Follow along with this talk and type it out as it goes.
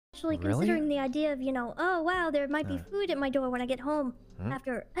actually Really? considering the idea of, you know, oh wow, there might be food at my door when I get home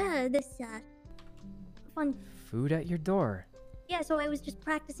after this fun. Food at your door. Yeah, so I was just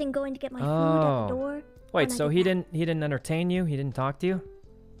practicing going to get my food at the door. Wait, so he didn't entertain you? He didn't talk to you?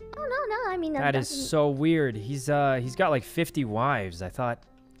 Oh no, I mean that is so weird. He's got like 50 wives. I thought,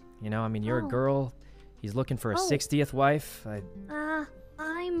 you know, I mean, you're a girl. He's looking for a 60th wife.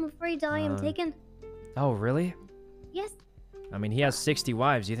 I'm afraid I am taken. Oh, really? Yes. I mean, he has 60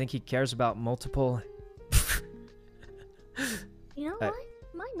 wives. Do you think he cares about multiple? You know what?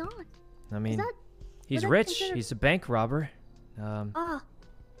 Might not. I mean, he's rich. He's a bank robber.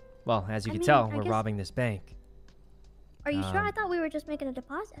 Well, as you can tell, we're robbing this bank. Are you sure? I thought we were just making a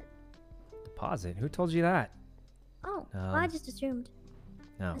deposit. Deposit? Who told you that? Oh, well, I just assumed.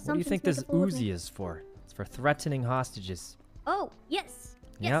 No. What do you think this Uzi is for? It's for threatening hostages. Oh, yes.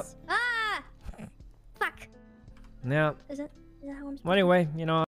 Yep. Ah! Fuck. Yeah. Is that how I'm supposed Well, anyway, you know,